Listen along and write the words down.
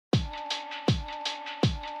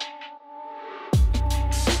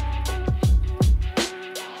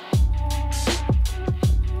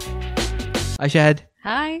Hi, Shahad.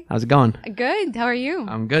 Hi. How's it going? Good. How are you?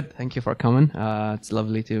 I'm good. Thank you for coming. It's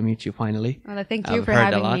lovely to meet you finally. Well, thank you for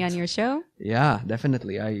having me on your show. Yeah,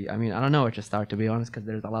 definitely. I mean, I don't know where to start, to be honest, because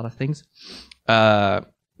there's a lot of things.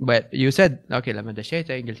 But you said, okay, لما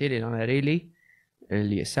دشيت قلت لي أنا ريلي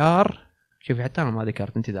اليسار. شوفي حتى أنا ما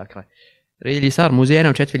ذكرت أنت ذاكرة. ريلي اليسار مو زينة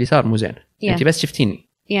وشت في اليسار مو زين. أنت بس شفتيني.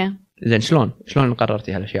 Yeah. زين شلون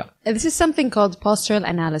قررتي هالأشياء؟ This is something called postural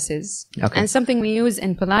analysis. Okay. And something we use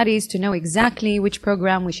in Pilates to know exactly which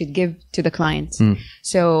program we should give to the client.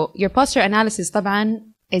 So your posture analysis طبعا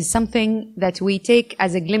is something that we take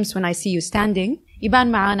as a glimpse when I see you standing.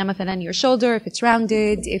 يبان معانا مثلا your shoulder, if it's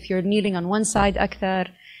rounded, if you're kneeling on one side أكثر,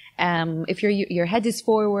 if your head is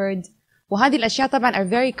forward. وهذه الأشياء طبعا are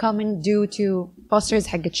very common due to postures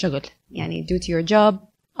حقت شغل. يعني due to your job,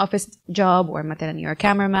 office job, or مثلا you're a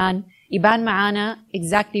cameraman. يبان معانا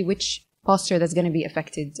exactly which posture that's going to be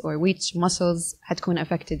affected or which muscles حتكون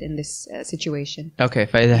affected in this situation. اوكي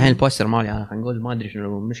فاذا الحين البوستر مالي انا خلينا نقول ما ادري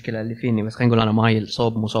شنو المشكله اللي فيني بس خلينا نقول انا مايل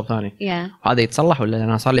صوب مو صوب ثاني. هذا يتصلح ولا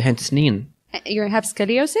انا صار لي الحين سنين؟ You have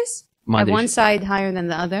scoliosis? ما ادري. One side higher than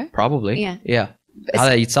the other? Probably. Yeah.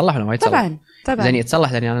 هذا يتصلح ولا ما يتصلح؟ طبعا. زين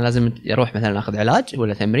يتصلح لاني انا لازم اروح مثلا اخذ علاج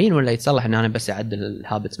ولا تمرين ولا يتصلح ان انا بس اعدل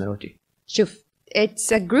الهابتس مالتي؟ شوف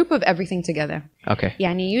it's a group of everything together. Okay.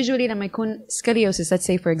 يعني usually لما يكون scoliosis, let's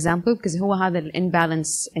say for example, because هو هذا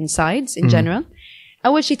imbalance in sides in general.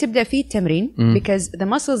 أول شيء تبدأ فيه التمرين because the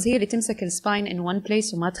muscles هي اللي تمسك الspine in one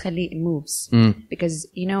place وما تخلي it moves. Because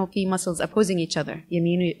you know في muscles opposing each other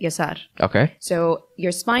يمين ويسار. Okay. So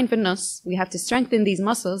your spine في النص, we have to strengthen these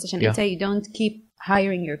muscles عشان أنت you don't keep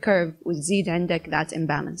hiring your curve وتزيد عندك that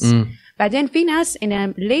imbalance. بعدين في ناس in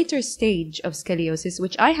a later stage of scoliosis,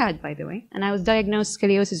 which I had by the way, and I was diagnosed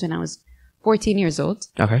scoliosis when I was 14 years old.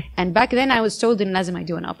 Okay. And back then I was told إن لازم I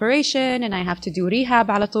do an operation and I have to do rehab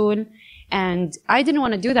على طول. And I didn't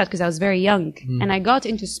want to do that because I was very young. And I got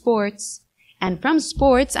into sports. And from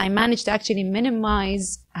sports, I managed to actually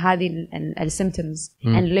minimize هذه الsymptoms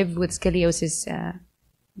and live with scoliosis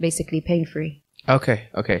basically pain-free.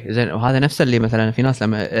 اوكي زين وهذا نفسه اللي مثلا في ناس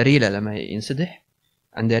لما ينسدح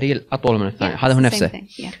عنده ريل اطول من الثاني. هذا هو نفسه.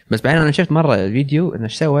 بس بعدين انا شفت مره فيديو انه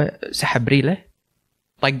ايش سوى سحب ريله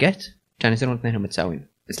طقت كان يصيرون اثنينهم متساويين.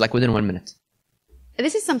 It's like within 1 minute.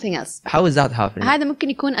 This is something else. How is that happening? هذا ممكن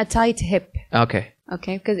يكون a tight hip. Okay.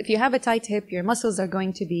 Because if you have a tight hip, your muscles are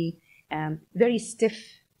going to be very stiff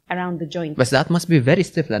around the joint. But that must be very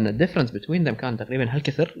stiff لأن the difference between them كان تقريبا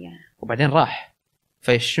هالكثر وبعدين راح.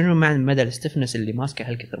 فشنو معنى مدى الستفنس اللي ماسكه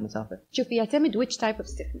هالكثر مسافة؟ شوف يعتمد which type of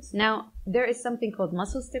stiffness. Now there is something called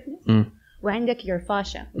muscle stiffness. وعندك your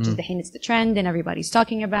fascia, which is الحين it's the trend and everybody's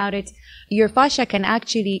talking about it. Your fascia can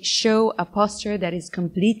actually show a posture that is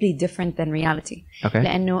completely different than reality. Okay.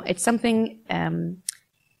 لأنه it's something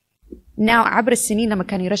now عبر السنين لما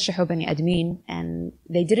كانوا يرشحوا بني آدمين and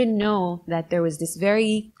they didn't know that there was this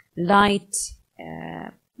very light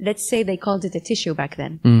let's say they called it a tissue back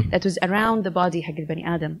then that was around the body حق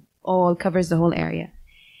البني آدم, all covers the whole area.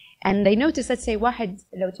 And they notice, let's say واحد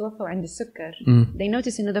لو توفى عنده السكر, they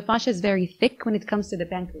notice إنه the fascia is very thick when it comes to the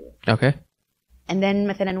pancreas. Okay. And then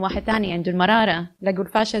مثلا واحد ثاني عنده المرارة, لقوا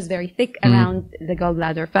fascia is very thick around the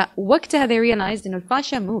gallbladder. فوقتها they realized إنه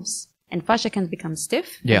fascia moves and fascia can become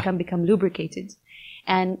stiff and can become lubricated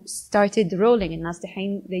and started rolling. الناس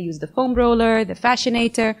دحين they use the foam roller, the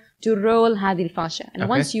Fascianator to roll هذه fascia. And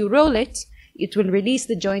once you roll it, it will release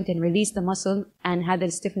the joint and release the muscle and هذا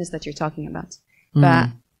stiffness that you're talking about.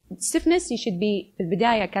 Stiffness, you should be في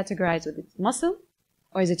البداية categorized with its muscle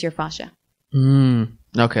or is it your fascia?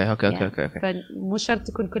 Okay. فمو شرط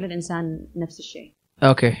تكون كل الإنسان نفس الشيء.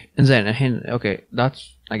 Okay. زين الحين that's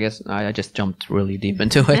I guess I just jumped really deep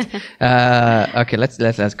into it. Okay,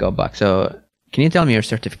 let's go back. So can you tell me your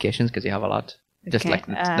certifications because you have a lot, just like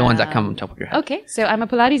the ones that come on top of your head. Okay, so I'm a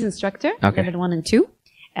Pilates instructor, level 1 and 2.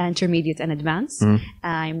 Intermediate and advanced.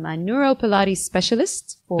 I'm a neuro Pilates specialist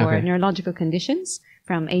for neurological conditions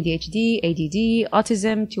from ADHD, ADD,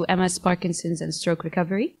 autism to MS, Parkinson's and stroke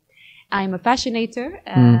recovery. I'm a Fascianator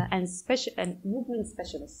and movement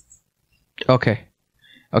specialist.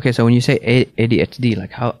 Okay, so when you say ADHD,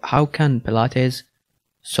 like how can Pilates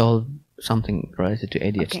solve something related to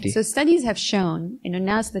ADHD? Okay, so studies have shown in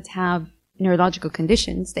NAS that have neurological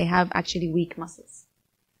conditions, they have actually weak muscles.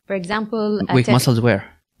 For example, weak muscles where?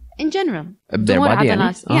 In general. Their body,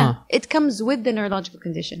 yeah. It comes with the neurological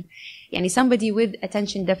condition. Yani somebody with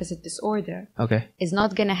attention deficit disorder is not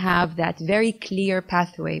going to have that very clear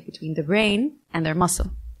pathway between the brain and their muscle.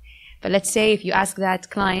 But let's say if you ask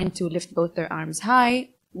that client to lift both their arms high,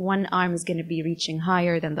 one arm is going to be reaching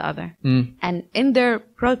higher than the other. And in their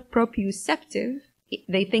proprioceptive,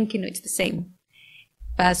 they think, it's the same.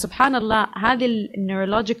 فسبحان الله هذه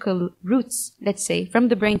neurological roots, let's say, from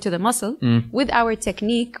the brain to the muscle, with our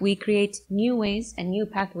technique we create new ways and new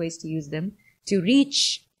pathways to use them to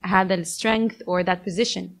reach هذا الstrength or that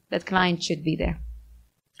position that client should be there.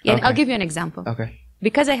 Yeah, I'll give you an example. Okay.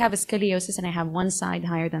 Because I have a scoliosis and I have one side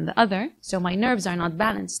higher than the other, so my nerves are not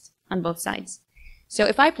balanced on both sides. So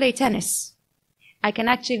if I play tennis, I can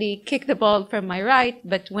actually kick the ball from my right,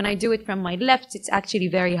 but when I do it from my left, it's actually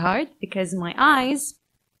very hard because my eyes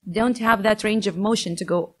don't have that range of motion to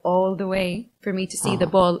go all the way for me to see the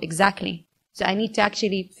ball exactly. So I need to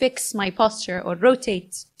actually fix my posture or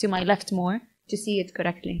rotate to my left more to see it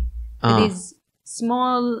correctly. So these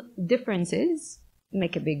small differences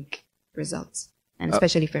make a big result, and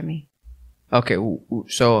especially for me. Okay,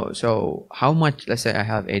 so how much, let's say I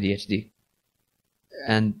have ADHD,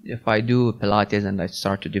 and if I do Pilates and I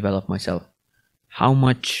start to develop myself, how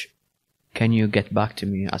much can you get back to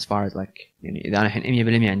me as far as like, إذا أنا الحين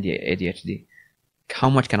 100% عندي ADHD, how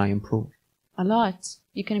much can I improve? A lot.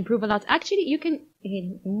 You can improve a lot. Actually, you can,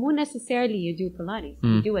 more necessarily you do Pilates.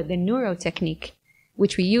 You do the Neuro technique,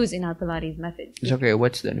 which we use in our Pilates method. It's okay,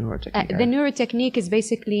 what's the Neuro technique? The Neuro technique is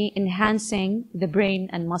basically enhancing the brain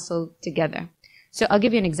and muscle together. So I'll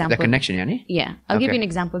give you an example. The connection, yani? Yeah. I'll give you an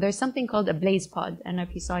example. There's something called a blaze pod. I don't know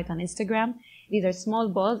if you saw it on Instagram. These are small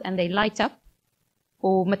balls and they light up.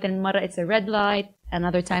 ومثلا مرة it's a red light,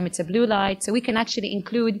 another time it's a blue light. So we can actually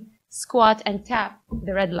include squat and tap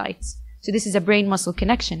the red lights. So this is a brain muscle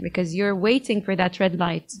connection because you're waiting for that red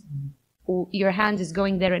light. Your hand is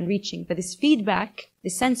going there and reaching. But this feedback, the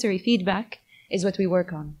sensory feedback, is what we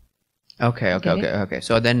work on. Okay.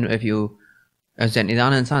 So then if you, إذا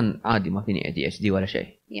أنا إنسان عادي ما فيني ADHD ولا شيء.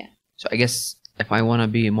 Yeah. So I guess if I want to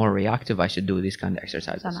be more reactive, I should do these kind of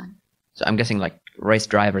exercises. طبعا. So I'm guessing like race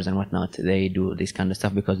drivers and whatnot, they do this kind of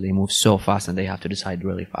stuff because they move so fast and they have to decide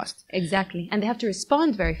really fast. Exactly. And they have to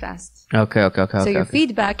respond very fast. Okay. So your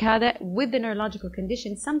feedback with the neurological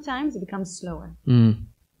condition, sometimes it becomes slower.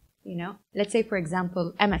 You know, let's say, for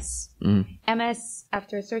example, MS. MS,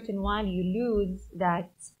 after a certain while, you lose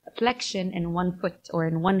that flexion in one foot or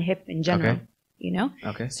in one hip in general, you know?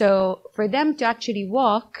 Okay. So for them to actually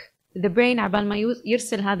walk, the brain عبال ما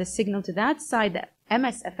يرسل هذا signal to that side, the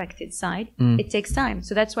MS affected side, it takes time.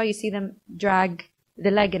 So that's why you see them drag the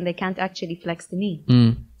leg and they can't actually flex the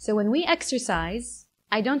knee. So when we exercise,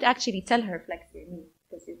 I don't actually tell her flex your knee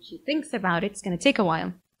because if she thinks about it, it's going to take a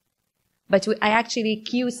while. But I actually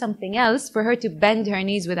cue something else for her to bend her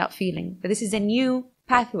knees without feeling. But this is a new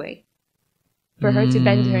pathway for her to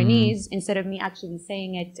bend her knees instead of me actually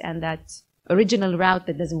saying it and that original route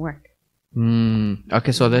that doesn't work.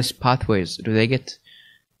 Okay, so these pathways, do they get...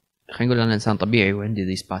 خلينا نقول أنا إنسان طبيعي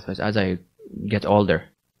وعندي these pathways as I get older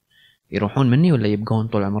يروحون مني ولا يبقون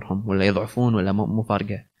طول عمرهم ولا يضعفون ولا مو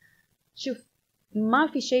فارقة؟ شوف ما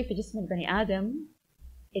في شيء في جسم البني آدم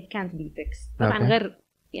it can't be fixed. طبعا غير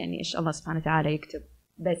يعني إيش الله سبحانه وتعالى يكتب.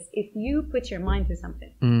 بس if you put your mind to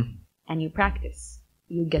something and you practice,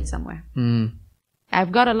 you get somewhere.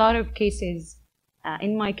 I've got a lot of cases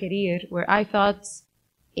in my career where I thought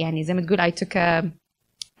يعني زي ما تقول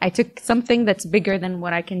I took something that's bigger than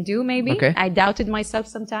what I can do maybe. Okay. I doubted myself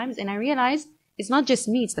sometimes and I realized it's not just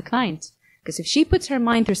me, it's the client. Because if she puts her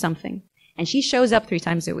mind through something and she shows up 3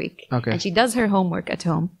 times a week and she does her homework at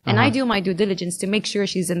home and I do my due diligence to make sure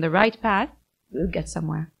she's in the right path, we'll get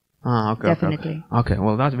somewhere. Okay. Definitely. Okay,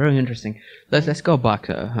 well that's very interesting. Let's go back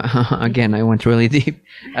again. I went really deep.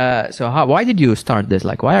 So why did you start this?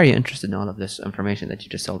 Like, why are you interested in all of this information that you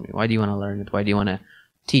just told me? Why do you want to learn it? Why do you want to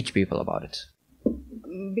teach people about it?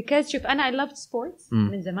 Because I loved sports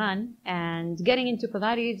من زمان, and getting into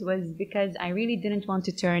Pilates was because I really didn't want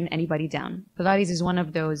to turn anybody down. Pilates is one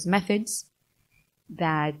of those methods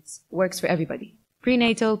that works for everybody.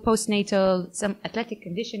 Prenatal, postnatal, some athletic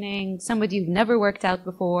conditioning, somebody who've never worked out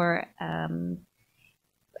before,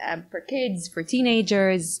 for kids, for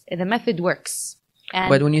teenagers, the method works. And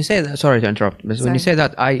but when you say that, sorry to interrupt, but when you say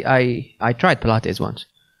that, I tried Pilates once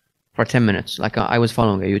for 10 minutes. Like I was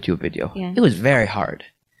following a YouTube video. Yeah. It was very hard.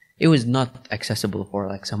 It was not accessible for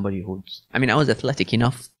like somebody who's, I mean, I was athletic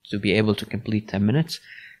enough to be able to complete 10 minutes,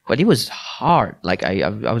 but it was hard. Like I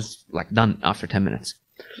was like done after 10 minutes.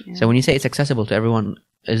 Yeah. So when you say it's accessible to everyone,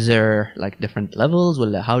 is there like different levels?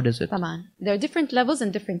 Well, how does it? Come on. There are different levels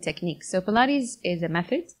and different techniques. So Pilates is a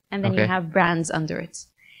method and then you have brands under it.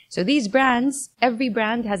 So these brands, every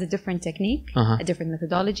brand has a different technique, a different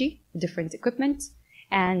methodology, different equipment.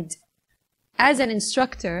 And as an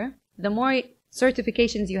instructor, the more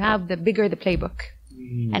certifications you have, the bigger the playbook.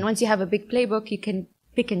 And once you have a big playbook, you can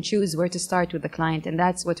pick and choose where to start with the client. And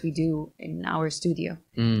that's what we do in our studio.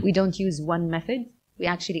 We don't use one method. we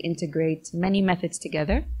actually integrate many methods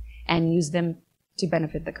together and use them to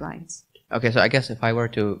benefit the clients. Okay, so I guess if I were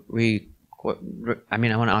to I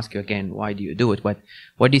want to ask you again, why do you do it?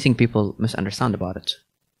 What do you think people misunderstand about it?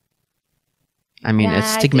 I mean,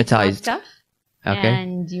 it's stigmatized. It's not tough,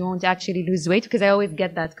 and you won't actually lose weight, because I always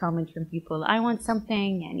get that comment from people. I want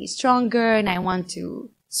something and he's stronger and I want to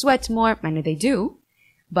sweat more. I know they do,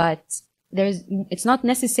 but it's not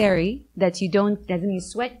necessary that you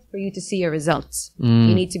sweat for you to see your results.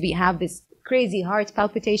 You need to have this crazy heart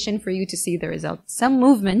palpitation for you to see the results. Some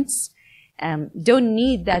movements don't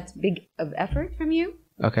need that big of effort from you.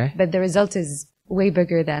 Okay. But the result is way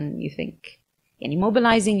bigger than you think. And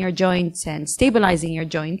immobilizing your joints and stabilizing your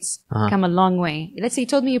joints come a long way. Let's say you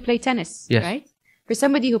told me you play tennis, right? For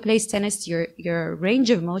somebody who plays tennis, your range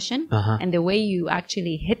of motion and the way you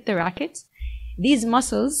actually hit the racket, these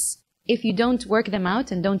muscles, if you don't work them out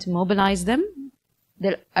and don't mobilize them,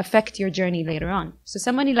 they'll affect your journey later on. So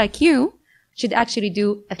somebody like you should actually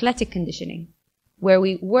do athletic conditioning, where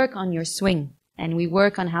we work on your swing and we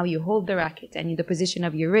work on how you hold the racket and the position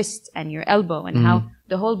of your wrist and your elbow and how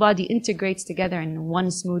the whole body integrates together in one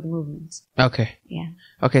smooth movement. Okay. Yeah.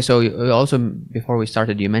 Okay, so you also, before we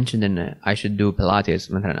started, you mentioned I should do Pilates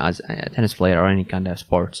as a tennis player or any kind of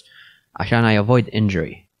sports, عشان I avoid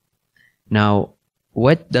injury. Now,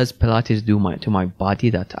 what does Pilates do to my body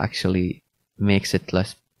that actually makes it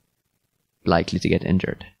less likely to get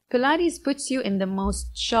injured? Pilates puts you in the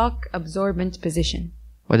most shock absorbent position.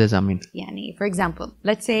 What does that mean? Yani, for example,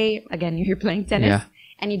 let's say, again, you're playing tennis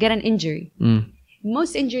and you get an injury.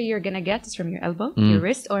 Most injury you're going to get is from your elbow, your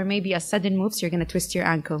wrist, or maybe a sudden move, so you're going to twist your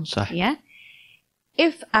ankle. Yeah?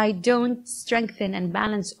 If I don't strengthen and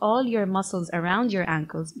balance all your muscles around your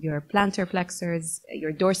ankles, your plantar flexors,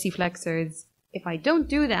 your dorsiflexors, if I don't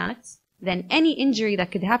do that, then any injury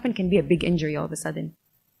that could happen can be a big injury all of a sudden.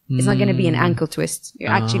 It's not going to be an ankle twist.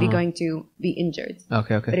 You're actually going to be injured.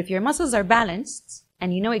 Okay. But if your muscles are balanced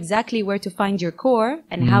and you know exactly where to find your core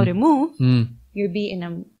and how to move, you'll be in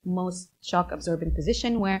a most shock absorbent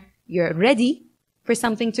position where you're ready for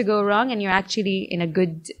something to go wrong and you're actually in a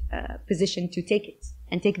good position to take it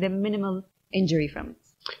and take the minimal injury from it.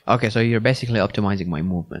 Okay, so you're basically optimizing my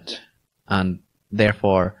movement. And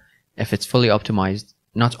therefore, if it's fully optimized,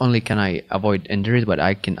 not only can I avoid injuries, but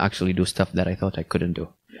I can actually do stuff that I thought I couldn't do.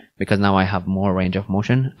 Because now I have more range of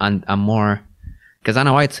motion and I'm more... Because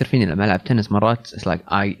أنا وايد تصير فيني لما ألعب تنس مرات, it's like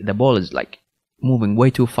the ball is like moving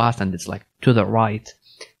way too fast and it's like to the right.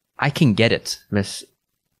 I can get it, but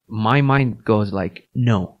my mind goes like,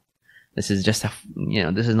 no, this is just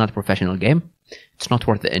this is not a professional game. It's not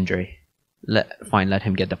worth the injury. Let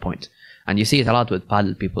him get the point. And you see it a lot with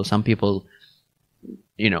paddle people. Some people,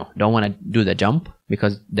 don't want to do the jump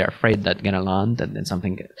because they're afraid that gonna land and then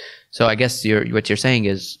something. So I guess what you're saying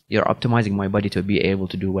is you're optimizing my body to be able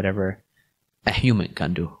to do whatever a human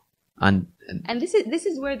can do. And this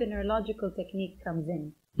is where the neurological technique comes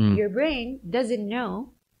in. Your brain doesn't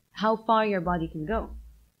know how far your body can go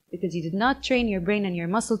because you did not train your brain and your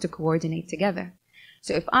muscle to coordinate together.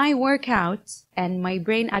 So if I work out and my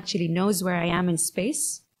brain actually knows where I am in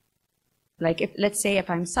space, like let's say if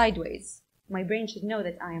I'm sideways, my brain should know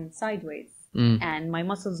that I am sideways and my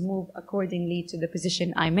muscles move accordingly to the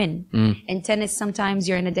position I'm in. In tennis, sometimes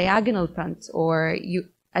you're in a diagonal punt or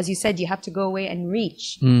as you said, you have to go away and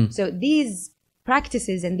reach. So these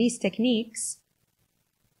practices and these techniques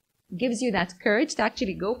gives you that courage to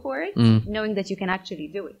actually go for it, knowing that you can actually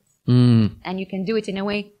do it. And you can do it in a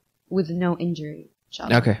way with no injury.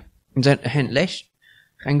 Okay. زين الحين ليش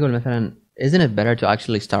خلينا نقول مثلا isn't it better to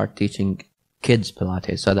actually start teaching kids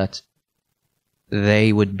Pilates so that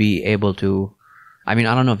they would be able to, I mean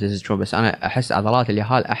I don't know if this is true بس أنا أحس عضلات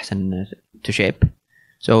اليهال أحسن to shape.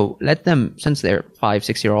 So let them, since they're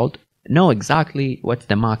 5-6-year-old, know exactly what's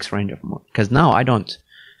the max range of motion. Because now I don't.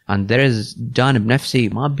 And there is جانب نفسي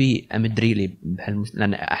ما بي أمدري لي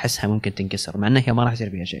لأن أحسها ممكن تنكسر مع أنها ما راح يصير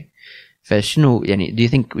فيها شيء. فشنو يعني do you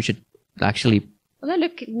think we should actually... Well,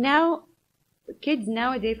 look, now kids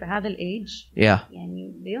nowadays for هذا الage,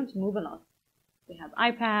 they don't move a lot. We have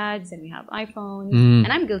iPads and we have iPhones,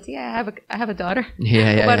 and I'm guilty. I have a daughter.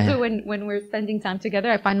 But when we're spending time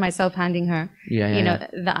together, I find myself handing her,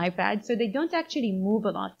 the iPad. So they don't actually move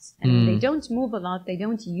a lot, and when they don't move a lot, they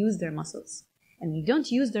don't use their muscles. And when you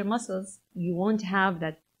don't use their muscles, you won't have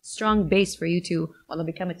that strong base for you to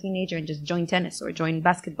become a teenager and just join tennis or join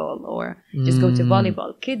basketball or just go to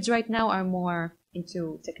volleyball. Kids right now are more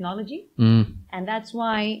into technology, and that's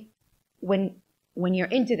why when you're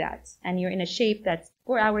into that and you're in a shape that's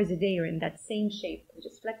 4 hours a day, you're in that same shape,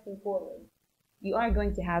 just flexing forward, you are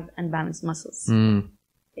going to have unbalanced muscles.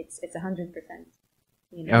 It's 100%.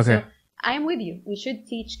 Okay. So I am with you. We should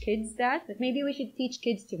teach kids that, but maybe we should teach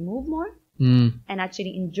kids to move more and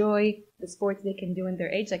actually enjoy the sports they can do in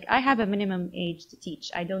their age. Like I have a minimum age to teach.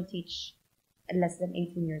 I don't teach less than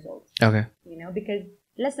 18 years old. Okay. You know, because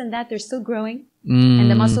less than that, they're still growing and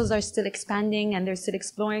the muscles are still expanding and they're still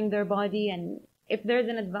exploring their body. And if there's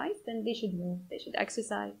an advice, then they should move, they should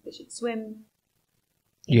exercise, they should swim.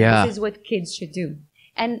 Yeah. This is what kids should do.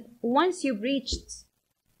 And once you've reached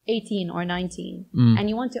 18 or 19 and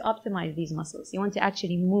you want to optimize these muscles, you want to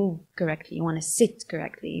actually move correctly, you want to sit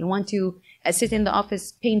correctly, you want to sit in the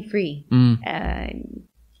office pain-free,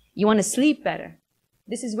 you want to sleep better.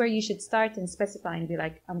 This is where you should start and specify and be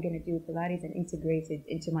like, I'm going to do Pilates and integrate it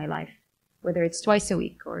into my life, whether it's twice a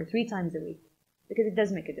week or 3 times a week, because it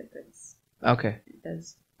does make a difference. Okay. It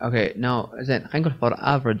does. Okay, now then I'm going for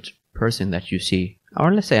average person that you see,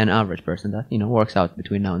 or let's say an average person that, you know, works out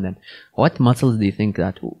between now and then. What muscles do you think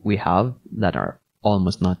that we have that are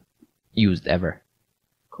almost not used ever?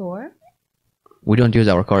 Core. We don't use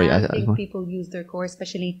our core. I think people use their core,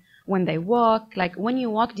 especially when they walk. Like when you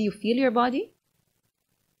walk, do you feel your body?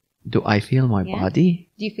 Do I feel my body?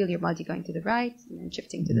 Do you feel your body going to the right and then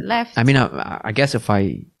shifting to the left? I mean, I guess if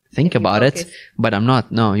I think about it, but I'm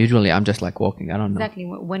not. No, usually I'm just like walking. I don't know. Exactly.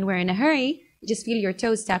 When we're in a hurry, you just feel your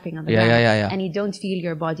toes tapping on the ground. And you don't feel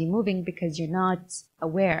your body moving because you're not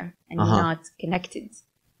aware and you're not connected.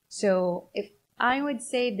 So if I would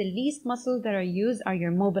say the least muscles that are used are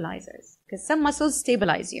your mobilizers, because some muscles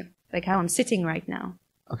stabilize you, like how I'm sitting right now.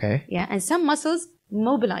 Okay. Yeah. And some muscles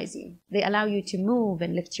mobilize you. They allow you to move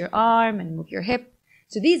and lift your arm and move your hip.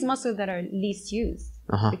 So these muscles that are least used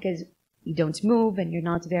because you don't move and you're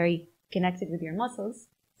not very connected with your muscles.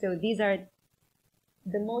 So these are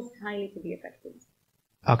the most highly to be affected.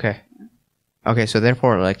 Okay. Okay, so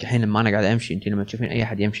therefore like حين ما أنا قاعد أمشي أنت لما تشوفين أي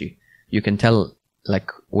أحد يمشي you can tell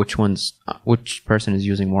like which person is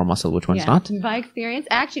using more muscle, which one's not? By experience,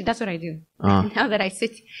 actually that's what I do. Now that I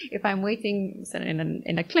sit, if I'm waiting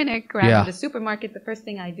in a clinic or at the supermarket, the first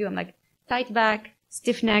thing I do, I'm like tight back,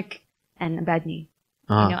 stiff neck, and a bad knee.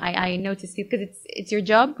 You know, I notice it because it's your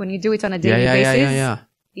job when you do it on a daily basis.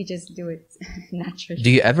 You just do it naturally.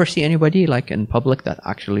 Do you ever see anybody like in public that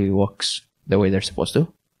actually walks the way they're supposed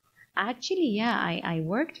to? Actually, yeah. I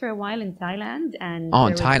worked for a while in Thailand and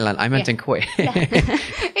in Thailand. I meant in Kuwait.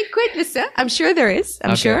 In Kuwait, listen, I'm sure there is.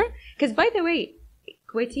 I'm sure. Because by the way,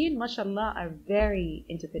 Kuwaitian, mashallah, are very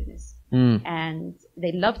into fitness. And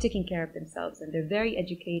they love taking care of themselves and they're very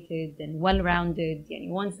educated and well-rounded.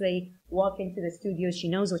 And once they walk into the studio, she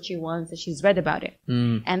knows what she wants and she's read about it.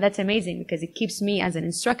 And that's amazing because it keeps me as an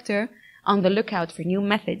instructor on the lookout for new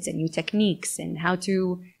methods and new techniques and how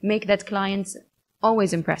to make that client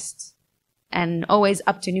always impressed and always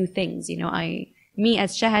up to new things. You know, me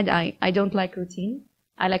as Shahad, I don't like routine.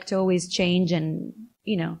 I like to always change and,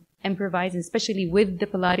 you know, improvise, especially with the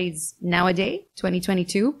Pilates nowadays,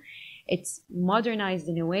 2022. It's modernized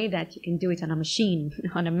in a way that you can do it on a machine,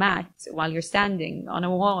 on a mat, while you're standing, on a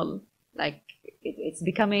wall. Like, it's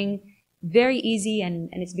becoming very easy and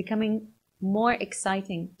it's becoming more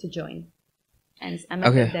exciting to join. And it's a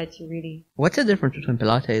method that you really... What's the difference between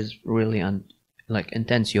Pilates really and like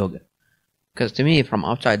intense yoga? Because to me, from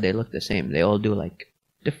outside, they look the same. They all do like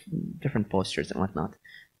different postures and whatnot.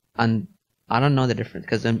 And I don't know the difference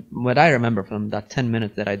because what I remember from that 10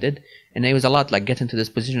 minutes that I did, and it was a lot like get into this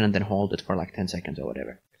position and then hold it for like 10 seconds or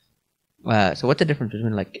whatever. So what's the difference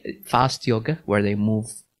between like fast yoga where they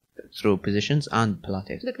move through positions and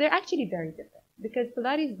Pilates? Look, they're actually very different because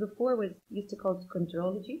Pilates before was used to call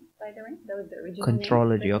contrology, by the way. That was the original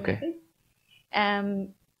contrology, name. Okay. And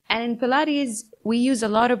in Pilates, we use a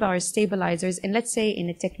lot of our stabilizers in, let's say, in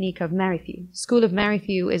a technique of Marifew. School of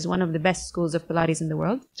Marifew is one of the best schools of Pilates in the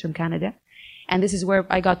world. It's from Canada. And this is where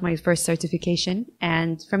I got my first certification.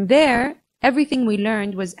 And from there, everything we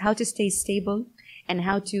learned was how to stay stable and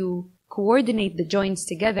how to coordinate the joints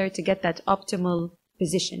together to get that optimal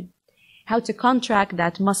position. How to contract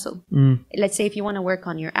that muscle. Let's say if you want to work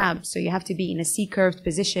on your abs, so you have to be in a C-curved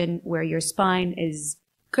position where your spine is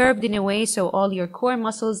curved in a way so all your core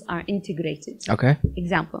muscles are integrated. Okay.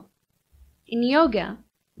 Example. In yoga,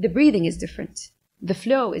 the breathing is different. The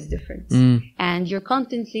flow is different. And you're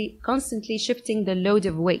constantly shifting the load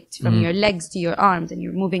of weight from your legs to your arms and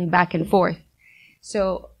you're moving back and forth.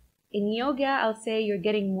 So in yoga, I'll say you're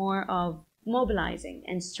getting more of mobilizing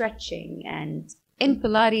and stretching. And in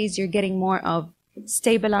Pilates, you're getting more of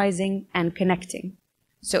stabilizing and connecting.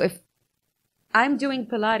 So if I'm doing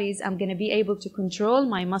Pilates, I'm going to be able to control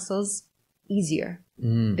my muscles easier.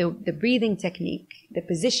 The breathing technique, the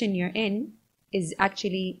position you're in is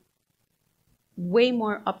actually way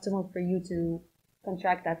more optimal for you to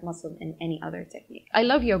contract that muscle in any other technique. I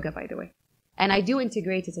love yoga, by the way. And I do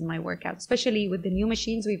integrate it in my workout, especially with the new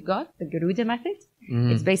machines we've got, the Garuda method.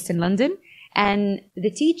 It's based in London. And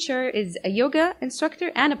the teacher is a yoga instructor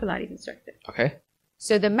and a Pilates instructor. Okay.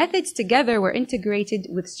 So the methods together were integrated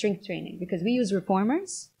with strength training because we use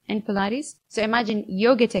reformers in Pilates. So imagine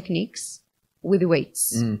yoga techniques with weights.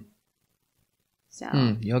 So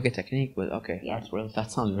yoga technique with that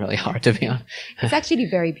sounds really hard, to be honest. It's actually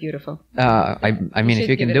very beautiful. I mean, if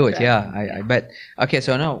you can do it, I bet. Okay,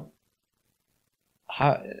 so now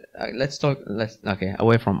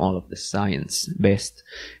away from all of the science based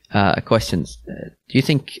questions. Do you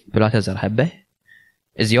think Pilates are habbe?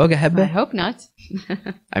 Is yoga habbe? I hope not.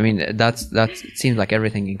 I mean, that's it seems like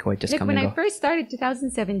everything in Kuwait just when I first started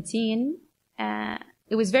 2017,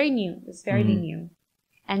 it was very new. It was fairly new.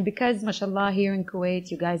 And because, mashallah, here in Kuwait,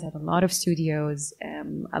 you guys have a lot of studios,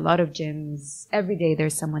 a lot of gyms. Every day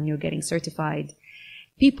there's someone new getting certified.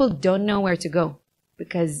 People don't know where to go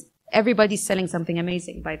because everybody's selling something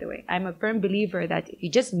amazing, by the way. I'm a firm believer that if you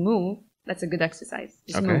just move, that's a good exercise.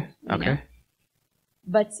 Just move. You know?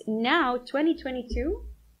 But now, 2022,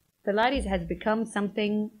 Pilates has become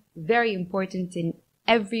something very important in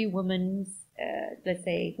every woman's, let's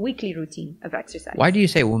say, weekly routine of exercise. Why do you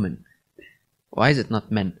say women? Why is it not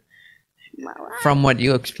men? Well, from what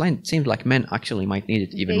you explained, it seems like men actually might need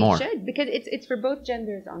it even more. They should, because it's for both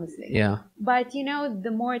genders, honestly. Yeah. But, you know,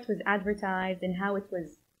 the more it was advertised and how it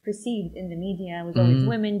was perceived in the media, it was always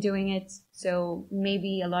women doing it. So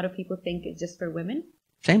maybe a lot of people think it's just for women.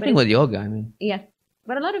 Same thing with yoga, I mean. Yeah.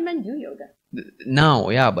 But a lot of men do yoga. No,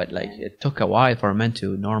 yeah, but like it took a while for men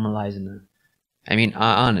to normalize. I mean,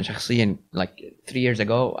 أنا شخصيا, like 3 years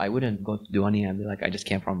ago, I wouldn't go to do any. I'd be like, I just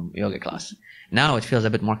came from yoga class. Now it feels a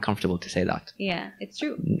bit more comfortable to say that. Yeah, it's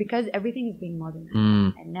true. Because everything is being modernized.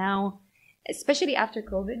 And now, especially after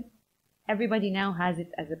COVID, everybody now has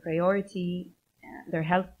it as a priority. Their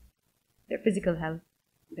health, their physical health,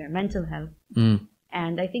 their mental health.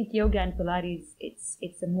 And I think yoga and Pilates,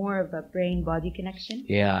 it's a more of a brain-body connection.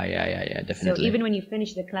 Yeah, definitely. So even when you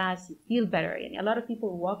finish the class, you feel better. And a lot of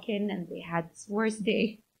people walk in and they had this worst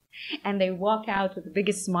day, and they walk out with the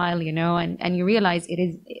biggest smile, you know, and you realize it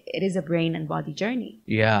is a brain and body journey.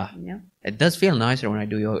 Yeah. You know? It does feel nicer when I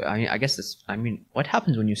do yoga. I guess what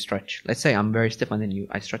happens when you stretch? Let's say I'm very stiff and then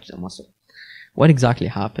I stretch the muscle. What exactly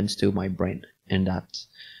happens to my brain in that?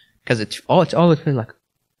 Because it always feels like,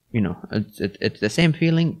 you know, it's the same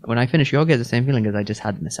feeling. When I finish yoga, it's the same feeling as I just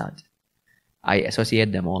had a massage. I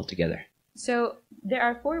associate them all together. So there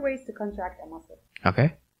are 4 ways to contract a muscle.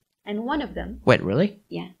 Okay. And one of them... Wait, really?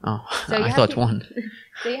 Yeah. Oh, so I thought one.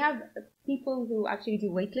 So you have people who actually do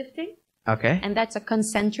weightlifting. Okay. And that's a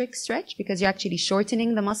concentric stretch because you're actually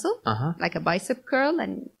shortening the muscle. Like a bicep curl,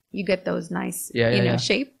 and you get those nice,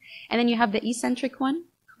 shape. And then you have the eccentric one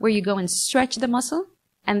where you go and stretch the muscle.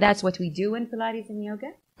 And that's what we do in Pilates and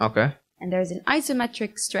yoga. Okay. And there's an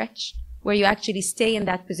isometric stretch where you actually stay in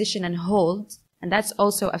that position and hold. And that's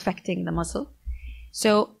also affecting the muscle.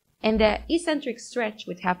 So in the eccentric stretch,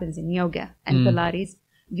 which happens in yoga and Pilates,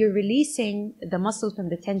 you're releasing the muscle from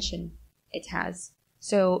the tension it has.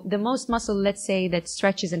 So the most muscle, let's say, that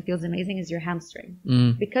stretches and feels amazing is your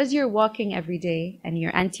hamstring. Because you're walking every day and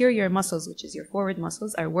your anterior muscles, which is your forward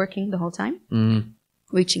muscles, are working the whole time,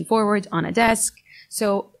 reaching forward on a desk.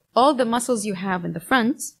 So all the muscles you have in the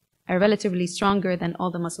front are relatively stronger than all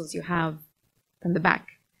the muscles you have from the back.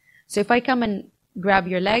 So if I come and grab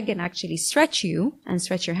your leg and actually stretch you and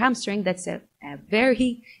stretch your hamstring, that's a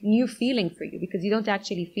very new feeling for you because you don't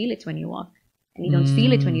actually feel it when you walk and you don't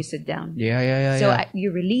feel it when you sit down. Yeah. So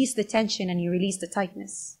you release the tension and you release the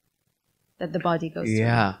tightness that the body goes through.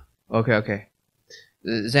 Yeah. Okay.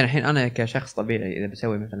 زين الحين أنا كشخص طبيعي إذا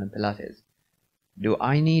بسوي مثلا بيلاتيز, do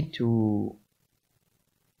I need to...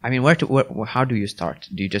 I mean, how do you start?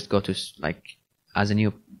 Do you just go to like as a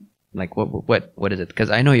new, like what is it? Because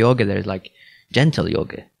I know yoga, there's like gentle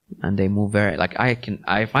yoga, and they move very like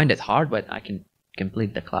I find it hard, but I can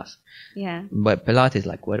complete the class. Yeah. But Pilates,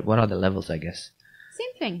 like what are the levels? I guess.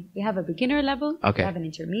 Same thing. You have a beginner level. Okay. You have an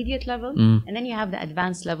intermediate level, and then you have the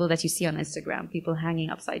advanced level that you see on Instagram. People hanging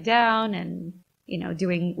upside down and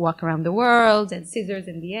doing walk around the world and scissors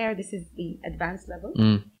in the air. This is the advanced level.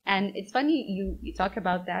 And it's funny you talk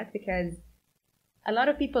about that because a lot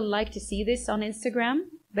of people like to see this on Instagram,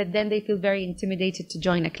 but then they feel very intimidated to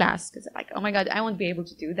join a class because they're like, oh my God, I won't be able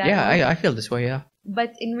to do that. Yeah, I feel this way, yeah.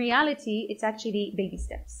 But in reality, it's actually baby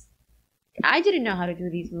steps. I didn't know how to do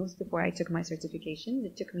these moves before I took my certifications.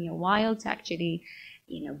 It took me a while to actually,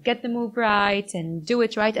 get the move right and do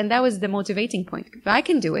it right. And that was the motivating point. If I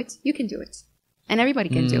can do it, you can do it. And everybody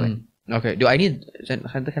can do it. Okay. Do I need...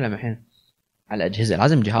 على أجهزة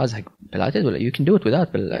لازم جهاز حق Pilates ولا you can do it without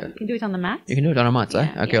You can do it on the mat. You can do it on a mat,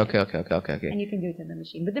 right? Yeah, Okay, yeah. okay. And you can do it on the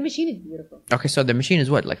machine. But the machine is beautiful. Okay, so the machine is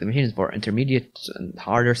what? Like the machine is for intermediate and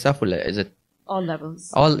harder stuff, or is it All levels.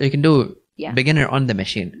 all you can do? Yeah. Beginner on the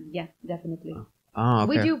machine. Yeah, definitely. Oh, okay.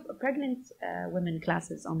 We do pregnant women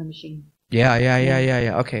classes on the machine.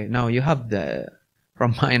 Yeah. Okay, now you have from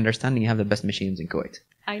my understanding, you have the best machines in Kuwait.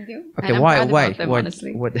 I do. Okay, and I'm why? proud about them,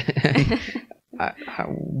 honestly.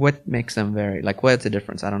 What makes them very like? What's the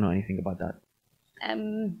difference? I don't know anything about that.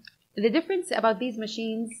 The difference about these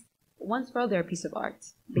machines, once for all, they're a piece of art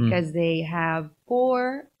because they have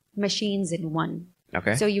 4 machines in one.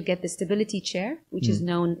 Okay. So you get the stability chair, which is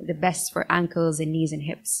known the best for ankles and knees and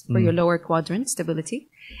hips for your lower quadrant stability.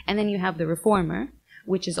 And then you have the reformer,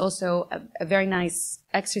 which is also a very nice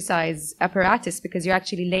exercise apparatus because you're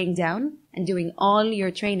actually laying down and doing all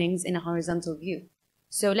your trainings in a horizontal view.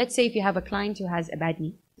 So let's say if you have a client who has a bad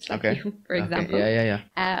knee, like you, for example.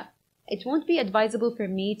 Yeah. It won't be advisable for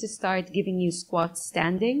me to start giving you squats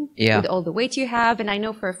standing with all the weight you have. And I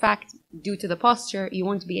know for a fact, due to the posture, you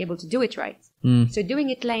won't be able to do it right. So doing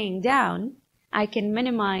it laying down, I can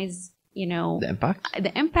minimize,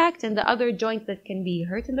 the impact and the other joints that can be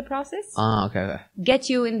hurt in the process. Okay. Get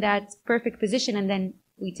you in that perfect position, and then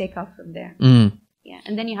we take off from there. Yeah,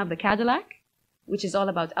 and then you have the Cadillac, which is all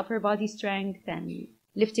about upper body strength and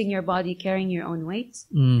lifting your body, carrying your own weight.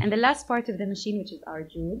 And the last part of the machine, which is our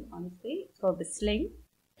jewel, honestly, it's called the sling.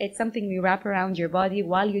 It's something we wrap around your body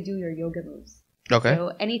while you do your yoga moves. Okay.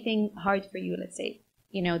 So anything hard for you, let's say,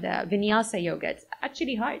 the vinyasa yoga, it's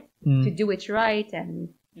actually hard to do it right and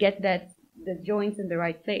get the joints in the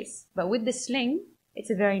right place. But with the sling, it's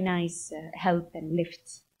a very nice help and lift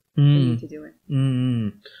for you to do it.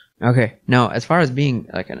 Okay. Now, as far as being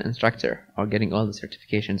like an instructor or getting all the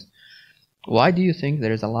certifications, why do you think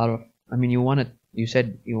there's a lot of, you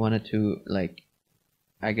said you wanted to, like,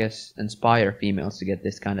 I guess, inspire females to get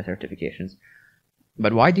this kind of certifications.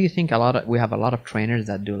 But why do you think we have a lot of trainers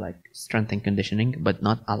that do like strength and conditioning, but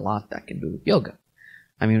not a lot that can do yoga?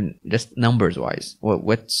 Just numbers wise,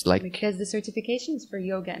 what's like? Because the certifications for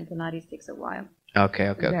yoga and Pilates takes a while. Okay.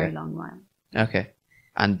 A very long while. Okay.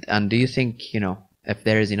 And do you think, if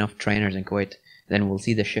there is enough trainers in Kuwait, then we'll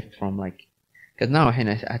see the shift from like, because now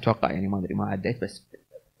أتوقع ما أدري ما عديت بس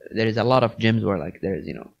there is a lot of gyms where like there's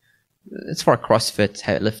it's for CrossFit,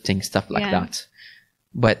 lifting, stuff like that.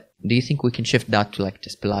 But do you think we can shift that to like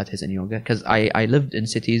just Pilates and yoga? Because I lived in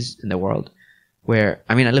cities in the world where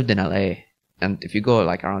I lived in LA, and if you go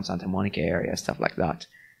like around Santa Monica area, stuff like that,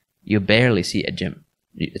 you barely see a gym.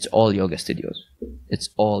 It's all yoga studios.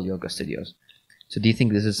 So do you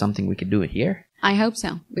think this is something we could do here? I hope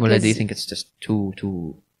so. Or do you think it's just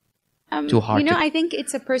too hard? I think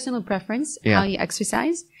it's a personal preference how you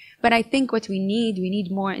exercise. But I think what we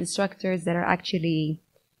need more instructors that are actually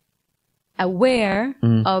aware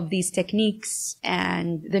of these techniques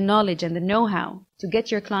and the knowledge and the know-how to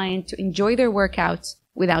get your client to enjoy their workout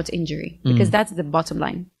without injury. Because that's the bottom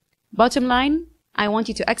line. Bottom line, I want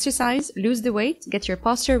you to exercise, lose the weight, get your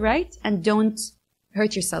posture right, and don't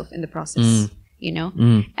hurt yourself in the process.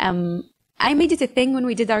 I made it a thing when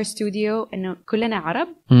we did our studio إنه كلنا عرب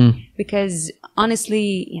because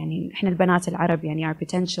honestly إحنا البنات العرب our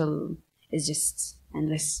potential is just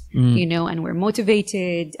endless and we're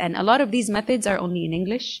motivated, and a lot of these methods are only in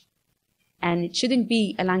English, and it shouldn't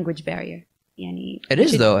be a language barrier. It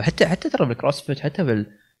is though. حتى ترى بالكروسفيت حتى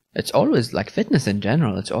it's always like fitness in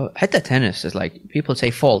general. It's all حتى tennis is like people say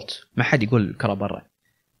fault ما حد يقول كرة برا.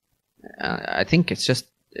 I think it's just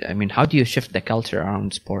how do you shift the culture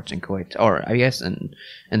around sports in Kuwait, or I guess in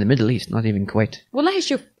the Middle East, not even Kuwait? والله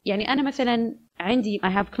شوف أنا مثلا عندي I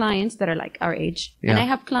have clients that are like our age, and I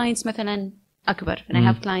have clients مثلا أكبر, and I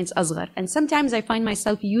have clients أصغر, and sometimes I find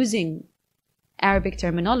myself using Arabic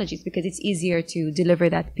terminologies because it's easier to deliver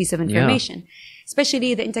that piece of information,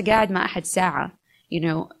 especially إذا أنت قاعد مع أحد ساعة.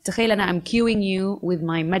 تخيل أنا I'm cueing you with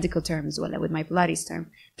my medical terms ولا with my Pilates term.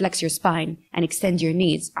 Flex your spine and extend your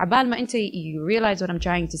knees. عبال ما أنت you realize what I'm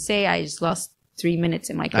trying to say, I just lost 3 minutes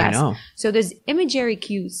in my class. I know. So there's imagery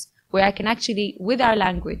cues where I can actually, with our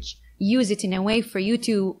language, use it in a way for you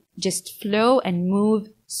to just flow and move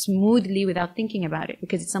smoothly without thinking about it,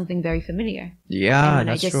 because it's something very familiar. Yeah, and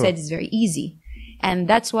what that's I just true. said is very easy. And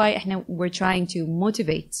that's why we're trying to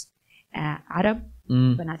motivate Arab,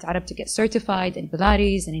 Banat Arab, to get certified in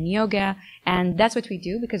Pilates and in yoga. And that's what we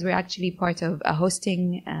do, because we're actually part of a hosting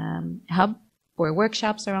hub for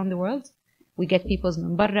workshops around the world. We get people's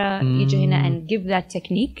من برا يجوا هنا and give that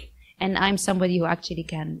technique. And I'm somebody who actually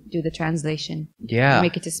can do the translation. Yeah.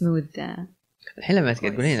 Make it a smooth. الحين لما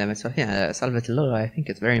تقولين لما تسولفين على سالفة اللغة, I think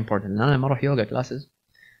it's very important. أنا لما أروح yoga classes,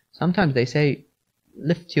 sometimes they say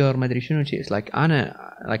lift your madri shunu chi. It's like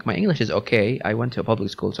like my English is okay. I went to a public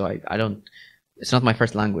school, so I don't. It's not my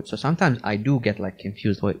first language, so sometimes I do get like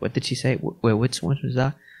confused. Wait, what did she say? Which one was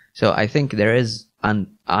that? So I think there is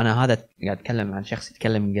أنا هذا قاعد أتكلم عن شخص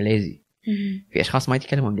يتكلم إنجليزي. في أشخاص ما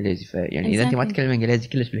يتكلموا إنجليزي فيعني إذا أنت ما تتكلم إنجليزي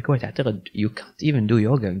كلش بالكويت أعتقد you can't even do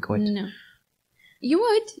yoga in Kuwait. No. You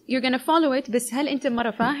would. You're gonna follow it. بس هل أنت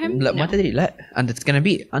مرة فاهم؟ لا ما تدري لا. And it's gonna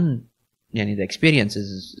be يعني the experience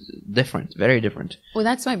is different, very different. Well,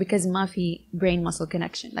 that's why, because ما في brain muscle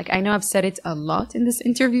connection. Like I know I've said it a lot in this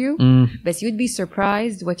interview, but you'd be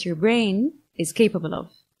surprised what your brain is capable of.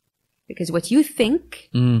 Because what you think,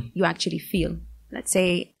 you actually feel. Let's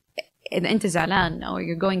say إذا أنت زعلان or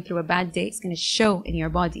you're going through a bad day, it's going to show in your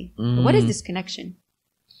body. What is this connection?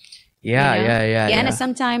 Yeah. And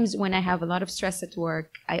sometimes when I have a lot of stress at work,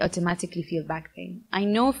 I automatically feel back pain. I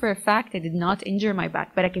know for a fact I did not injure my back,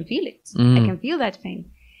 but I can feel it. I can feel that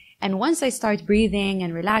pain. And once I start breathing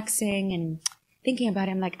and relaxing and thinking about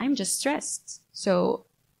it, I'm like, I'm just stressed. So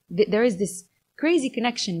there is this crazy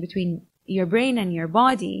connection between your brain and your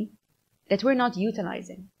body that we're not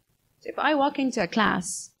utilizing. So if I walk into a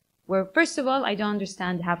class where, first of all, I don't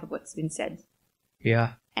understand half of what's been said.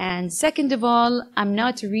 Yeah. And second of all, I'm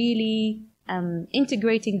not really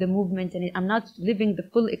integrating the movement and I'm not living the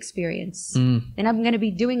full experience. Then I'm going to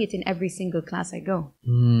be doing it in every single class I go.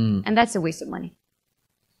 And that's a waste of money.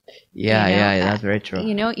 Yeah, that's very true.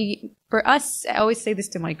 You know, for us, I always say this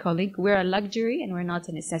to my colleague, we're a luxury and we're not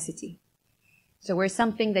a necessity. So we're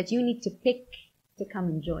something that you need to pick to come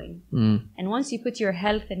and join. And once you put your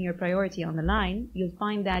health and your priority on the line, you'll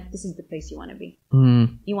find that this is the place you want to be.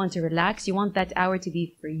 You want to relax. You want that hour to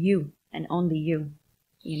be for you and only you,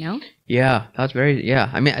 you know? Yeah, that's very,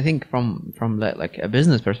 I mean, I think from like a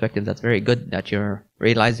business perspective, that's very good that you're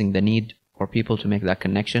realizing the need for people to make that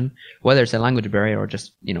connection, whether it's a language barrier or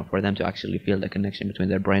just, you know, for them to actually feel the connection between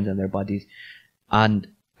their brains and their bodies. And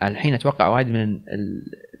الحين أتوقع وايد من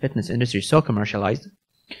fitness industry is so commercialized.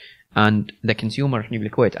 And the consumer هنا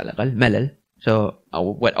بالكويت على الأقل ملل. So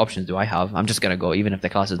what options do I have? I'm just going to go even if the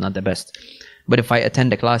class is not the best. But if I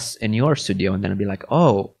attend a class in your studio and then I'll be like,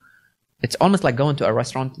 oh, it's almost like going to a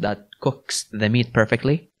restaurant that cooks the meat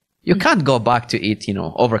perfectly. You can't go back to eat, you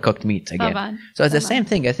know, overcooked meat again. So it's the same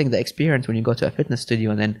thing. I think the experience when you go to a fitness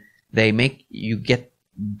studio and then they make you get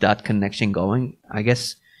that connection going, I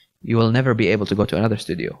guess you will never be able to go to another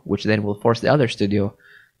studio, which then will force the other studio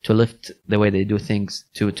to lift the way they do things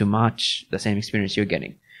to match the same experience you're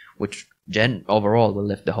getting, which overall will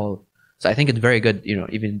lift the whole. So I think it's very good, you know,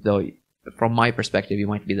 even though from my perspective, you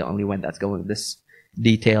might be the only one that's going this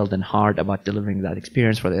detailed and hard about delivering that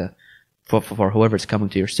experience for whoever's coming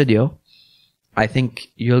to your studio. I think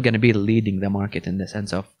you're going to be leading the market in the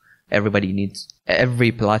sense of every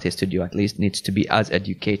Pilates studio at least needs to be as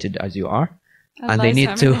educated as you are. And they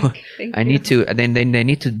need to, they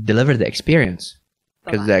need to deliver the experience.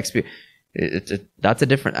 Because the experience, that's a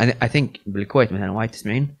different. I think بالكويت مثلا وايد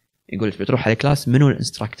تسمعين يقول بتروح على كلاس منو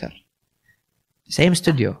الانستراكتور same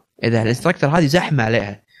studio إذا الانستراكتور هذه زحمة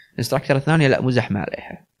عليها الانستراكتور الثانية لا مو زحمة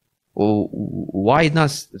عليها ووايد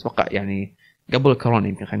ناس أتوقع يعني قبل الكورونا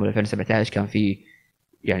يمكن خلينا نقول 2017 كان في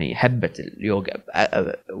يعني حبة اليوغا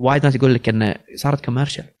وايد ناس يقول لك إنه صارت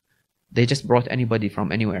commercial. They just brought anybody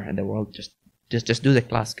from anywhere in the world just do the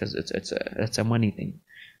class because it's a money thing.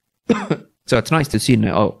 So it's nice to see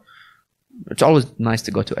now. It's always nice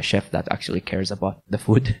to go to a chef that actually cares about the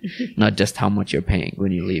food, not just how much you're paying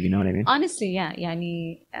when you leave. You know what I mean? Honestly, yeah.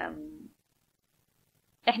 يعني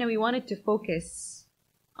we wanted to focus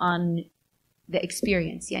on the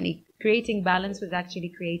experience. يعني creating balance was actually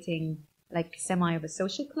creating like semi of a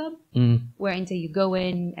social club where until you go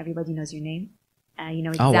in, everybody knows your name. You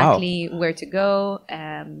know exactly where to go.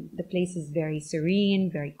 The place is very serene,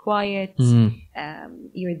 very quiet.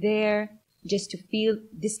 You're there just to feel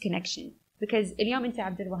this connection. Because اليوم أنت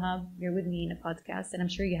عبد الوهاب, you're with me in a podcast, and I'm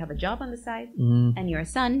sure you have a job on the side, and you're a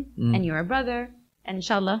son, and you're a brother, and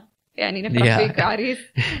inshallah, يعني نفرح فيك عريس.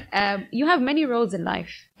 You have many roles in life,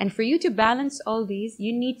 and for you to balance all these,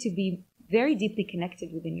 you need to be very deeply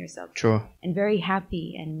connected within yourself. True. And very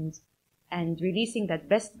happy and releasing that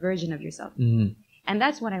best version of yourself. And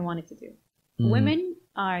that's what I wanted to do. Women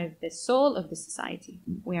are the soul of the society.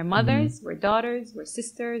 We are mothers, we're daughters, we're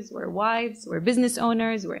sisters, we're wives, we're business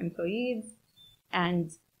owners, we're employees. And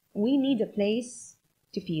we need a place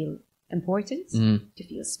to feel important, to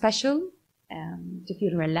feel special, to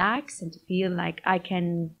feel relaxed, and to feel like I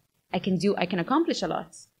can accomplish a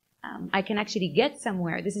lot. I can actually get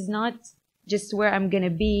somewhere. This is not just where I'm going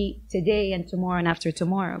to be today and tomorrow and after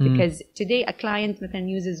tomorrow. Because today a client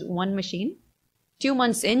uses one machine 2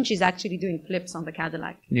 months in, she's actually doing flips on the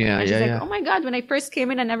Cadillac. Yeah, and she's yeah, like, yeah. oh my God, when I first came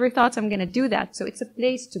in, I never thought I'm going to do that. So it's a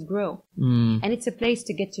place to grow. And it's a place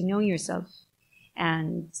to get to know yourself.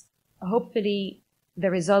 And hopefully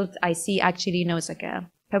the result I see actually, you know, it's like a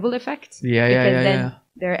pebble effect. Yeah, because then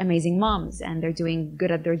they're amazing moms and they're doing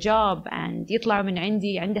good at their job. And يطلعوا من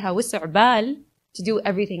عندي عندها وسع بال to do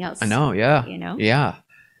everything else. I know, yeah. You know? Yeah.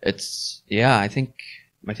 It's, yeah, I think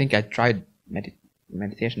I tried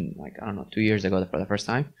meditation, like, I don't know, 2 years ago for the first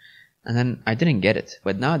time. And then I didn't get it.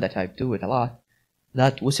 But now that I do it a lot,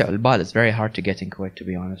 that وسع البال is very hard to get in Kuwait, to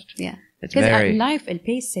be honest. Yeah. It's Because very... life,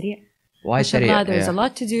 البيس سريع. Why سريع? There's a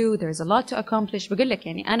lot to do. There's a lot to accomplish. بقول لك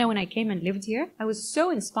يعني أنا when I came and lived here, I was so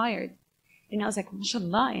inspired. And I was like,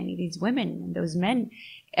 mashallah, يعني these women and those men,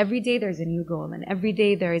 every day there's a new goal. And every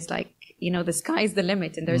day there is like, you know, the sky's the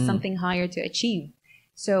limit and there's something higher to achieve.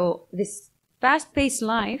 So this fast-paced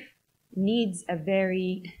life needs a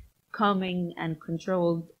very calming and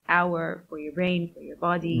controlled hour for your brain, for your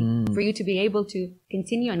body, for you to be able to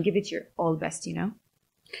continue and give it your all best, you know,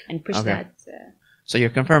 and push that. So you're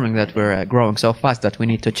confirming that we're growing so fast that we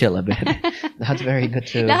need to chill a bit. That's very good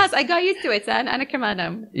too. I got used to it. أنا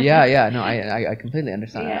كمان. Yeah. No, I completely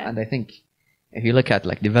understand. Yeah. And I think if you look at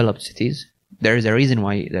like developed cities, there is a reason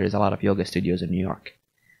why there is a lot of yoga studios in New York.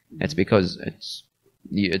 It's because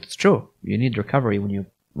it's true. You need recovery when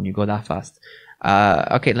you go that fast.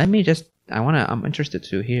 Okay, I'm interested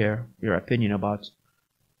to hear your opinion about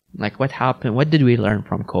like what happened. What did we learn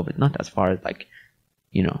from COVID? Not as far as like,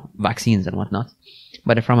 you know, vaccines and whatnot,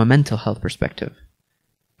 but from a mental health perspective.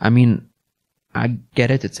 I mean, I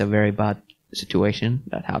get it. It's a very bad situation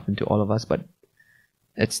that happened to all of us, but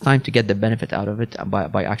it's time to get the benefit out of it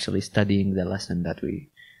by actually studying the lesson that we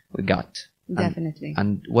got. Definitely.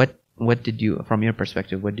 And what did you, from your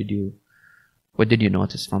perspective, what did you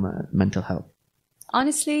notice from a mental health?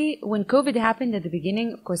 Honestly, when COVID happened at the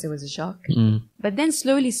beginning, of course, it was a shock. But then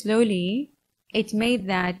slowly, it made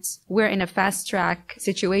that we're in a fast track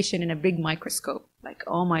situation in a big microscope. Like,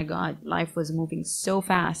 oh my God, life was moving so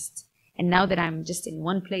fast. And now that I'm just in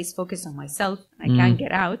one place focused on myself, I can't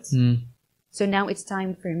get out. So now it's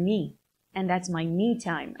time for me. And that's my me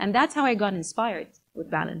time. And that's how I got inspired with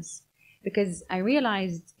balance. Because I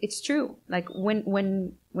realized it's true. Like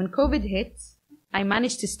when COVID hit, I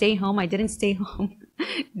managed to stay home. I didn't stay home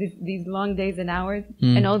these long days and hours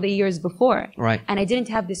and all the years before. Right. And I didn't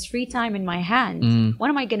have this free time in my hand. What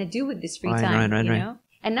am I going to do with this free time? You know?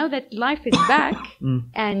 And now that life is back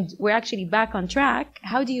and we're actually back on track,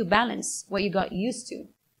 how do you balance what you got used to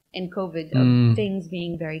in COVID of things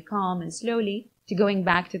being very calm and slowly to going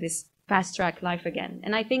back to this fast track life again?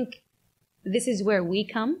 And I think this is where we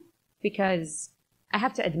come, because I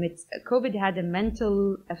have to admit, COVID had a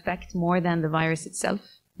mental effect more than the virus itself.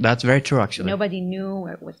 That's very true, actually. Nobody knew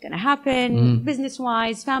what's going to happen,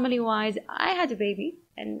 business-wise, family-wise. I had a baby,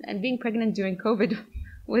 and being pregnant during COVID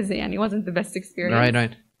wasn't the best experience.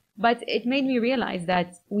 Right. But it made me realize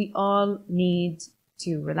that we all need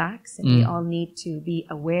to relax, and we all need to be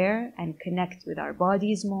aware and connect with our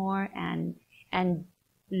bodies more, and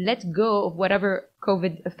let go of whatever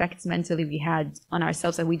COVID effects mentally we had on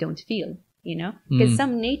ourselves that we don't feel. You know, because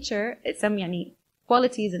some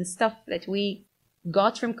qualities and stuff that we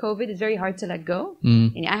got from COVID is very hard to let go.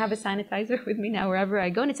 And I have a sanitizer with me now wherever I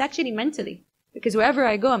go, and it's actually mentally, because wherever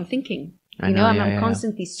I go, I'm thinking. I'm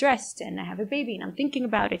constantly stressed, and I have a baby, and I'm thinking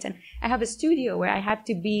about it, and I have a studio where I have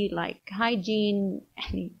to be like hygiene,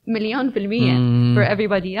 $1,000,000% for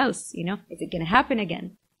everybody else. You know, is it going to happen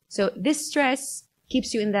again? So this stress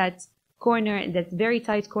keeps you in that corner, that very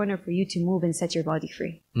tight corner for you to move and set your body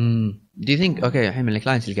free. Do you think, okay, الحين من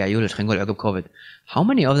الكلاينتس اللي قاعد يقولوا خلينا نقول عقب COVID, how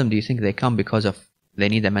many of them do you think they come because of they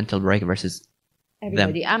need a mental break versus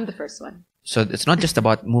everybody? them? I'm the first one. So it's not just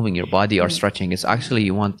about moving your body or stretching. It's actually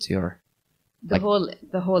you want your the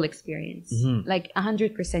whole experience, like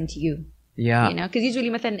 100% you. Yeah. You know, because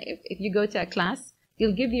usually, مثلا, if you go to a class,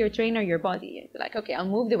 you'll give your trainer your body. You're like, okay, I'll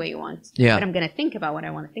move the way you want. Yeah. But I'm gonna think about what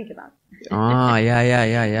I want to think about.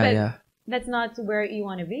 Yeah. That's not where you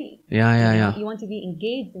want to be. Yeah. You want to be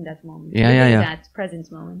engaged in that moment. Yeah. That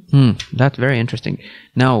present moment. That's very interesting.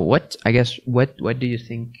 Now, what do you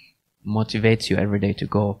think motivates you every day to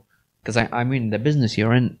go? Because I mean, the business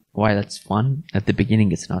you're in, while it's fun, at the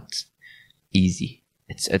beginning it's not easy.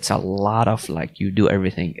 It's a lot of like, you do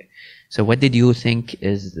everything. So what did you think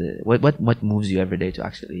is what moves you every day to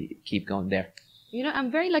actually keep going there? You know,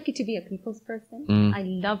 I'm very lucky to be a people's person. I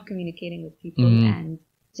love communicating with people and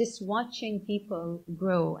just watching people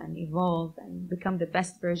grow and evolve and become the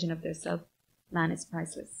best version of themselves. Man, it's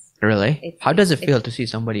priceless. Really? How does it feel to see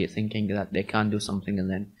somebody thinking that they can't do something and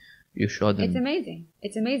then you show them. It's amazing.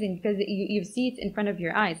 It's amazing because you see it in front of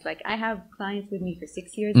your eyes. Like I have clients with me for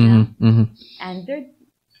 6 years now, and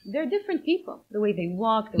they're different people. The way they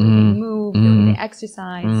walk, the way they move, the way they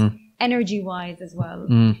exercise, energy-wise as well.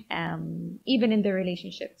 Even in their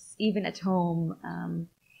relationships, even at home.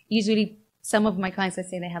 Usually, some of my clients, let's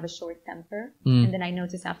say they have a short temper, and then I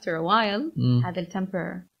notice after a while, هذا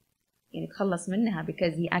الtemper يتخلص منها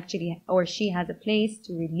because he actually or she has a place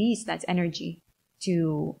to release that energy,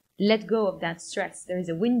 to let go of that stress. There is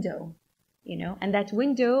a window, and that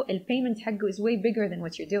window, payment حقه is way bigger than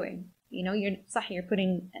what you're doing. You're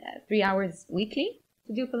putting 3 hours weekly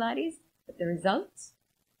to do Pilates, but the result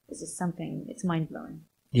is just something, it's mind-blowing.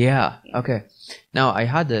 Yeah, okay. Now, I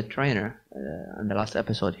had a trainer in the last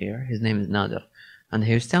episode here. His name is Nader. And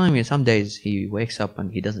he was telling me some days he wakes up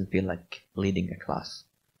and he doesn't feel like leading a class.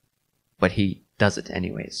 But he does it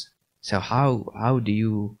anyways. So how do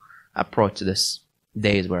you approach this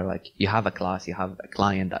days where like you have a class, you have a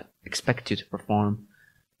client that expects you to perform,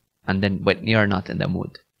 and then but you're not in the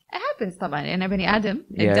mood? It happens طبعا. أنا بني آدم.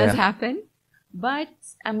 It does happen. But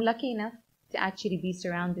I'm lucky enough to actually be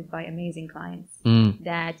surrounded by amazing clients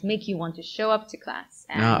that make you want to show up to class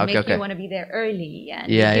and make you want to be there early and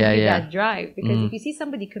give you that drive. Because if you see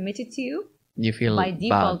somebody committed to you, you feel by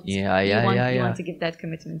default you want to give that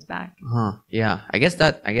commitment back. Yeah, I guess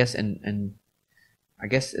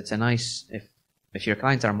it's a nice if your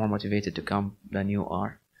clients are more motivated to come than you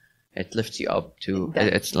are, it lifts you up to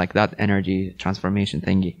it's like that energy transformation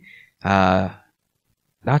thingy.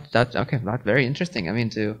 That's okay. That's very interesting. I mean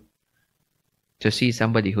to see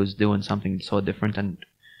somebody who's doing something so different and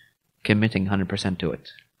committing 100% to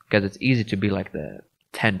it, because it's easy to be like the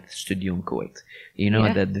 10th studio in Kuwait.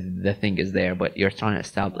 The thing is there, but you're trying to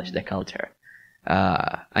establish the culture.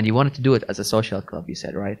 And you wanted to do it as a social club, you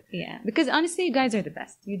said, right? Yeah, because honestly, you guys are the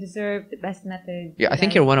best. You deserve the best methods. Yeah, I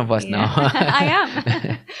think you're one of us now. I am.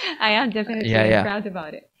 I am definitely proud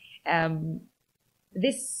about it.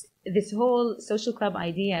 This whole social club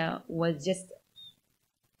idea was just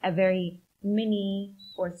a very mini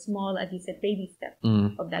or small, as you said, baby step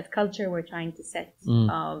of that culture we're trying to set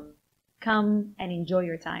of come and enjoy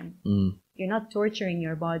your time. You're not torturing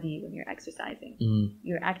your body when you're exercising.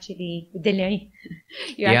 You're actually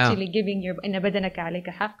actually giving you're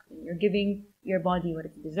giving your body what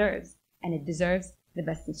it deserves, and it deserves the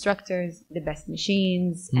best instructors, the best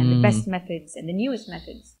machines, and the best methods and the newest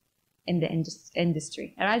methods in the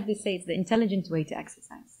industry. Or as they say, it's the intelligent way to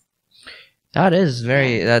exercise.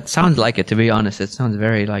 That sounds like it, to be honest. It sounds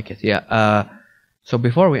very like it. Yeah. So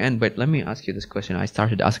before we end, but let me ask you this question. I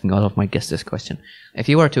started asking all of my guests this question. If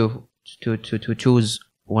you were to choose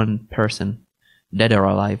one person, dead or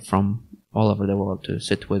alive, from all over the world to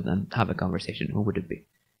sit with and have a conversation, who would it be?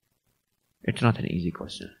 It's not an easy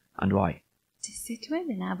question. And why? To sit with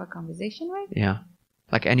and have a conversation with? Yeah.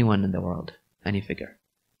 Like anyone in the world. Any figure.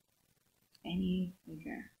 Any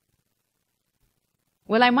figure.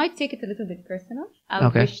 Well, I might take it a little bit personal. I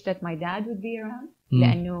wish that my dad would be around.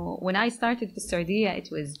 لأنه when I started في السعودية, it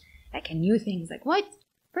was like a new thing. It's like, what?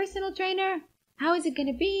 Personal trainer? How is it going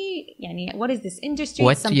to be? يعني, what is this industry?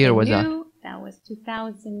 What something year was new. that? That was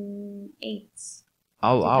 2008.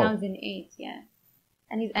 Oh, 2008, yeah.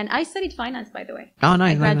 And I studied finance, by the way. Oh,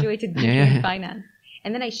 nice. I graduated in finance.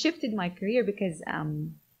 And then I shifted my career because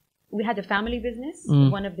we had a family business,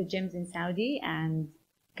 one of the gyms in Saudi, and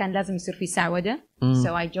كان لازم يصير في سعودة.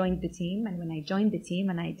 So I joined the team, and when I joined the team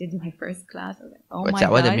and I did my first class, I was like, oh my God.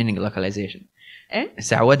 سعودة meaning localization.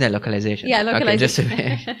 سعودة localization. Yeah, localization.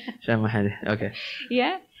 Okay.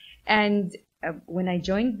 Yeah. And when I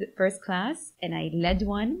joined the first class and I led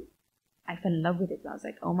one, I fell in love with it. I was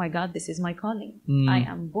like, oh my God, this is my calling. I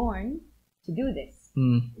am born to do this.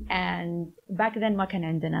 And back then ما كان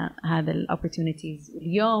عندنا هذا الopportunities.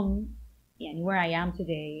 اليوم يعني where I am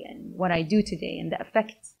today and what I do today and the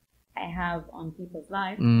effect I have on people's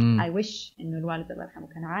life, I wish إنه الوالد الله يرحمه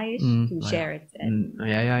كان عايش to share it. And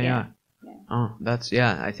yeah. Oh, that's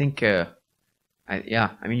I think I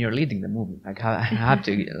mean you're leading the movement. Like I have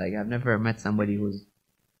to like I've never met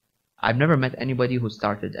anybody who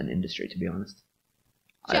started an industry, to be honest.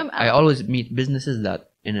 I always meet businesses that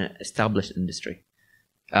in an established industry.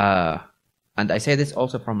 And I say this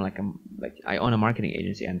also from like I own a marketing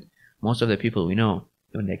agency, and most of the people we know,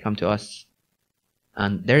 when they come to us,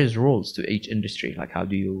 and there's rules to each industry, like how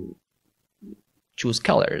do you choose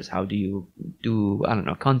colors, how do you do, I don't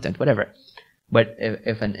know, content, whatever. But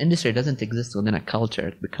if an industry doesn't exist within a culture,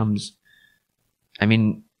 it becomes, I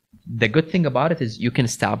mean, the good thing about it is you can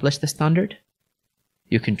establish the standard.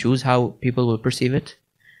 You can choose how people will perceive it.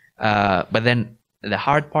 But then the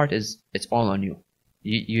hard part is it's all on you.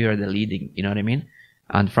 You're the leading, you know what I mean?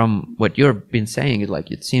 And from what you've been saying, is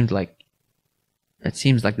like it seems like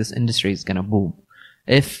this industry is gonna boom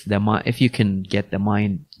if you can get the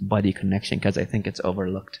mind body connection, because I think it's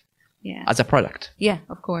overlooked. Yeah. As a product. Yeah,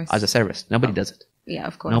 of course. As a service, nobody does it. Yeah,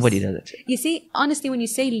 of course. Nobody does it. You see, honestly, when you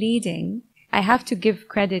say leading, I have to give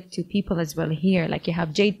credit to people as well here. Like you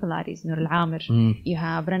have Jade Pilates, Nur Al-Amir. You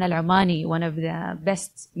have Rana Al-Umani, one of the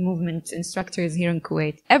best movement instructors here in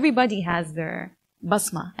Kuwait. Everybody has their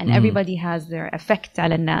basma and everybody has their effect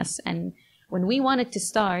ala nas. And when we wanted to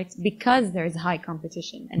start, because there's high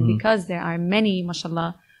competition and because there are many,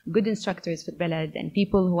 mashallah, good instructors for Balad and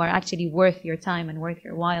people who are actually worth your time and worth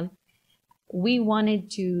your while, we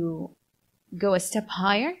wanted to go a step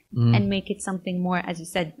higher and make it something more, as you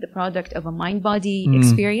said, the product of a mind-body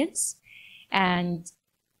experience. And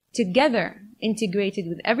together, integrated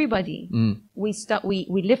with everybody, we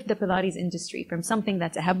lift the Pilates industry from something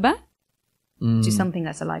that's a habba to something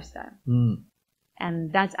that's a lifestyle.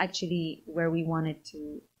 And that's actually where we wanted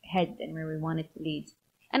to head and where we wanted to lead.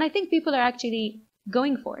 And I think people are actually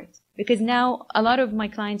going for it, because now a lot of my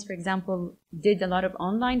clients, for example, did a lot of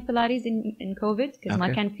online Pilates in COVID, because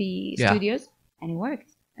my Canfi studios, and it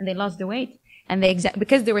worked, and they lost the weight, and they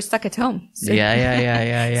because they were stuck at home. So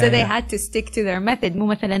so they had to stick to their method. Mo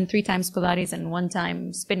mathalan 3 times Pilates and 1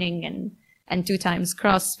 time spinning and 2 times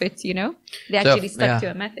CrossFit. You know, they actually stuck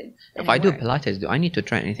to a method. If I do Pilates, do I need to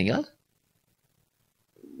try anything else?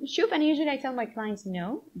 And usually I tell my clients,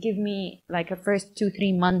 no, give me like a first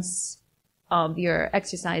 2-3 months of your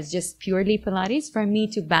exercise just purely Pilates for me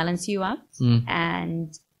to balance you out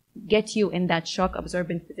and get you in that shock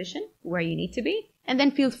absorbent position where you need to be, and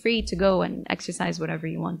then feel free to go and exercise whatever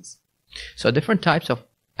you want. So different types of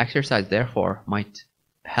exercise therefore might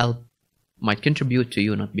contribute to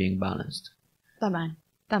you not being balanced.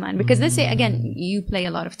 Taman. Because let's say again you play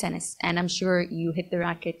a lot of tennis, and I'm sure you hit the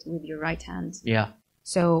racket with your right hand. Yeah.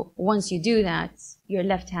 So once you do that, your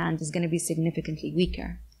left hand is going to be significantly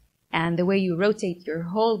weaker. And the way you rotate your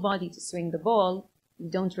whole body to swing the ball, you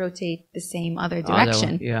don't rotate the same other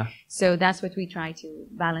direction. So that's what we try to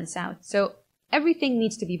balance out. So everything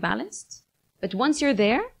needs to be balanced. But once you're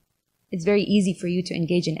there, it's very easy for you to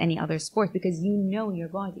engage in any other sport, because you know your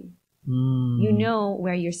body. You know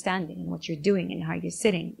where you're standing and what you're doing and how you're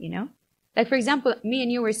sitting, you know? Like, for example, me and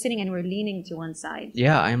you were sitting and we're leaning to one side.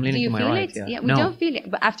 Yeah, I'm leaning to my right. Yeah, we don't feel it.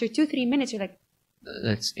 But after 2-3 minutes, you're like,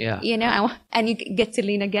 you know, and you get to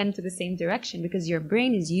lean again to the same direction, because your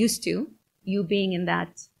brain is used to you being in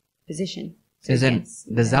that position. So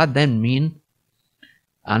does that then mean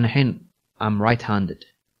I'm right-handed?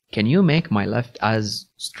 Can you make my left as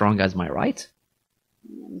strong as my right?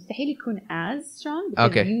 مستحيل يكون as strong,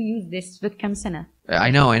 because you use this with كم سنة.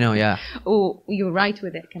 I know, yeah. Oh, you're right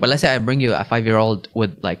with it. But let's say I bring you a 5-year-old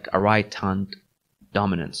with like a right hand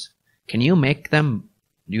dominance. Can you make them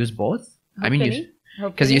use both? Hopefully. I mean,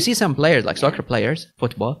 because you see some players, like soccer players,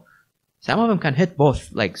 football, some of them can hit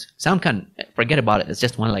both legs. Some can forget about it. It's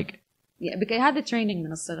just one leg. Yeah, because I had the training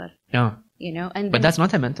من الصغر. No. You know, and but that's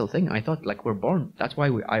not a mental thing. I thought like we're born. That's why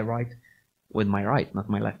I write with my right, not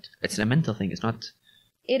my left. It's a mental thing. It's not.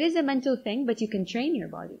 It is a mental thing, but you can train your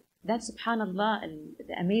body. That's subhanallah,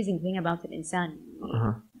 the amazing thing about an insan.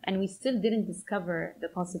 And we still didn't discover the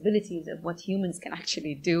possibilities of what humans can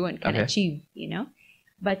actually do and can achieve, you know.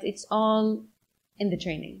 But it's all in the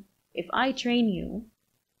training. If I train you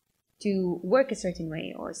to work a certain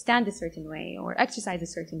way or stand a certain way or exercise a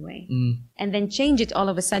certain way and then change it all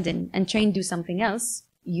of a sudden and do something else,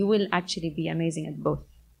 you will actually be amazing at both.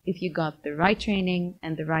 If you got the right training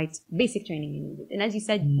and the right basic training you needed. And as you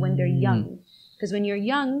said, when they're young, because when you're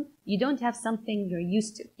young, you don't have something you're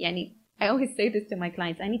used to. Yani, I always say this to my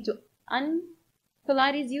clients, I need to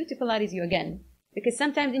un-Pilates you to Pilates you again. Because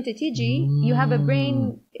sometimes in TTG, you have a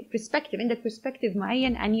brain perspective, عندك perspective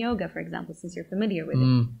معين عن yoga, for example, since you're familiar with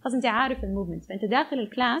it. خلاص انت عارف الموفمنت. فانت داخل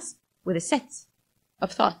الكلاس with a set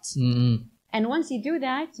of thoughts. And once you do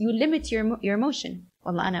that, you limit your motion.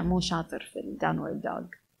 والله أنا مو شاطر في downward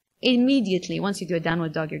dog. Immediately, once you do a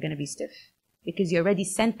downward dog, you're going to be stiff. Because you already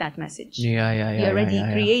sent that message. You already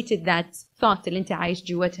created that thought اللي انت عايش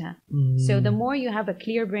جوتها. So the more you have a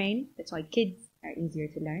clear brain, that's why kids are easier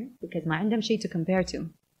to learn, because ما عندهم شيء to compare to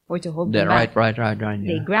or to hold them back. Right.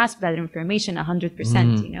 They grasp that information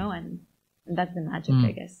 100%, you know, and that's the magic,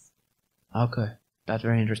 I guess. Okay, that's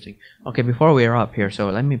very interesting. Okay, before we wrap here, so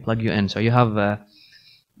let me plug you in. So you have a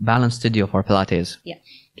Balance Studio for Pilates. Yeah.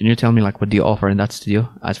 Can you tell me like what do you offer in that studio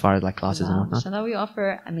as far as like classes and whatnot? Inshallah, we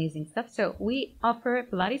offer amazing stuff. So we offer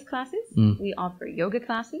Pilates classes, we offer yoga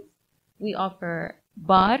classes, we offer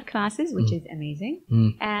bar classes, which is amazing.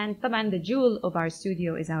 And طبعا the jewel of our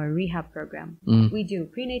studio is our rehab program. We do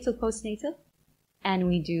prenatal, postnatal, and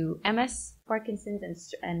we do MS, Parkinson's,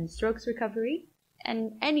 and strokes recovery,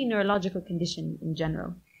 and any neurological condition in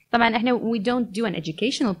general. طبعا احنا we don't do an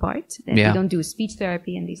educational part. We don't do speech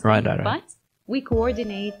therapy and these things. Right. But we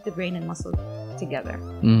coordinate the brain and muscle together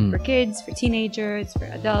for kids, for teenagers, for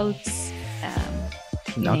adults.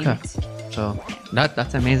 Okay. So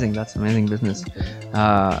that's amazing. That's amazing business.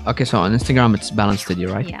 Okay, so on Instagram it's Balance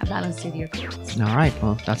Studio, right? Yeah, Balance Studio. All right.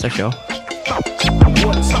 Well, that's our show.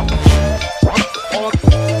 What's up?